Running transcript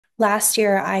Last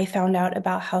year, I found out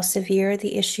about how severe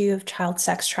the issue of child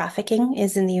sex trafficking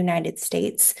is in the United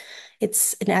States.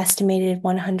 It's an estimated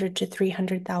 100 to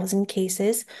 300,000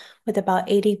 cases, with about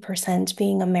 80%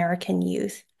 being American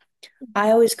youth.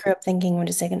 I always grew up thinking it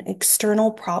was like an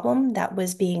external problem that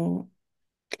was being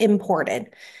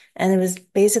imported, and there was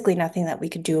basically nothing that we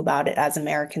could do about it as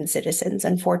American citizens,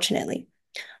 unfortunately.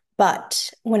 But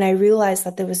when I realized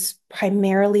that there was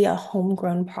primarily a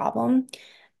homegrown problem,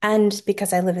 and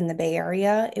because I live in the Bay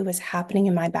Area, it was happening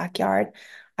in my backyard,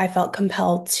 I felt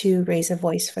compelled to raise a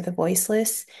voice for the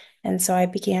voiceless. And so I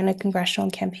began a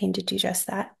congressional campaign to do just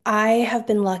that. I have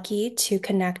been lucky to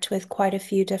connect with quite a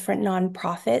few different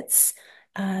nonprofits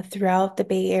throughout the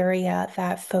Bay Area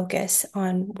that focus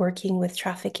on working with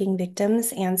trafficking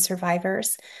victims and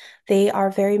survivors. They are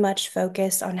very much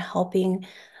focused on helping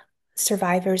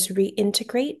survivors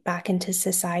reintegrate back into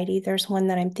society. There's one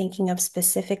that I'm thinking of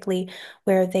specifically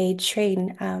where they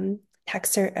train tech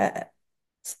sur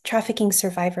trafficking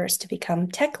survivors to become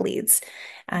tech leads.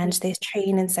 And they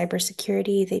train in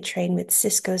cybersecurity, they train with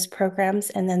Cisco's programs,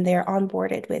 and then they're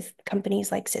onboarded with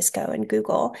companies like Cisco and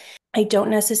Google. I don't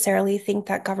necessarily think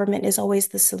that government is always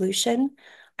the solution.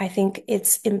 I think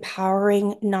it's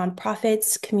empowering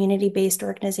nonprofits, community-based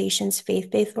organizations,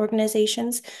 faith-based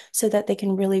organizations, so that they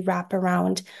can really wrap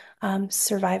around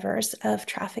survivors of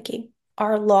trafficking.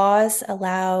 Our laws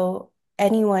allow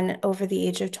anyone over the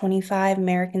age of 25,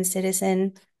 American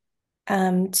citizen,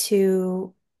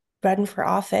 to run for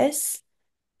office,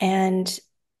 and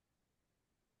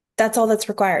that's all that's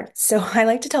required. So I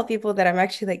like to tell people that I'm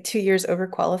actually like 2 years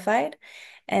overqualified.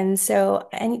 And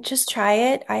just try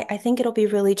it. I think it'll be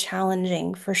really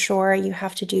challenging for sure. You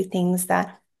have to do things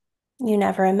that you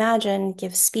never imagined,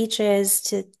 give speeches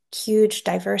to huge,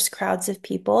 diverse crowds of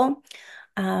people.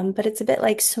 But it's a bit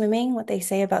like swimming, what they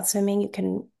say about swimming. You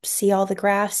can see all the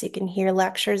graphs, you can hear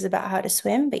lectures about how to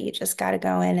swim, but you just got to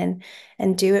go in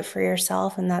and do it for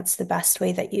yourself. And that's the best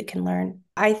way that you can learn.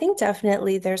 I think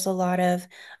definitely there's a lot of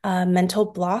mental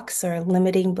blocks or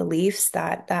limiting beliefs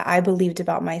that I believed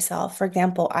about myself. For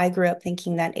example, I grew up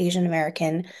thinking that Asian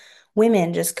American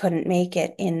women just couldn't make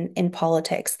it in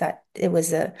politics, that it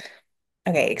was a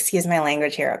okay, excuse my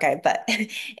language here, okay, but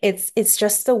it's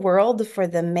just the world for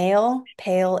the male,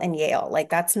 pale, and Yale. Like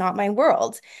that's not my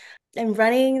world. I'm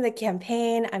running the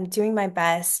campaign, I'm doing my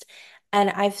best,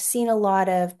 and I've seen a lot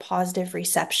of positive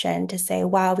reception to say,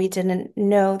 wow, we didn't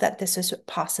know that this was a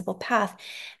possible path.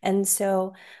 And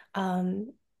so,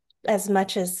 as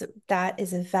much as that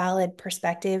is a valid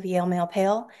perspective, Yale male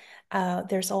pale,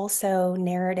 there's also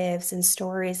narratives and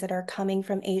stories that are coming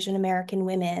from Asian American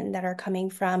women, that are coming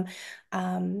from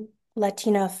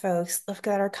Latina folks, that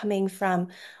are coming from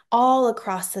all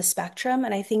across the spectrum.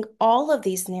 And I think all of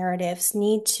these narratives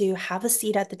need to have a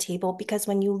seat at the table because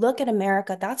when you look at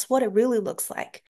America, that's what it really looks like.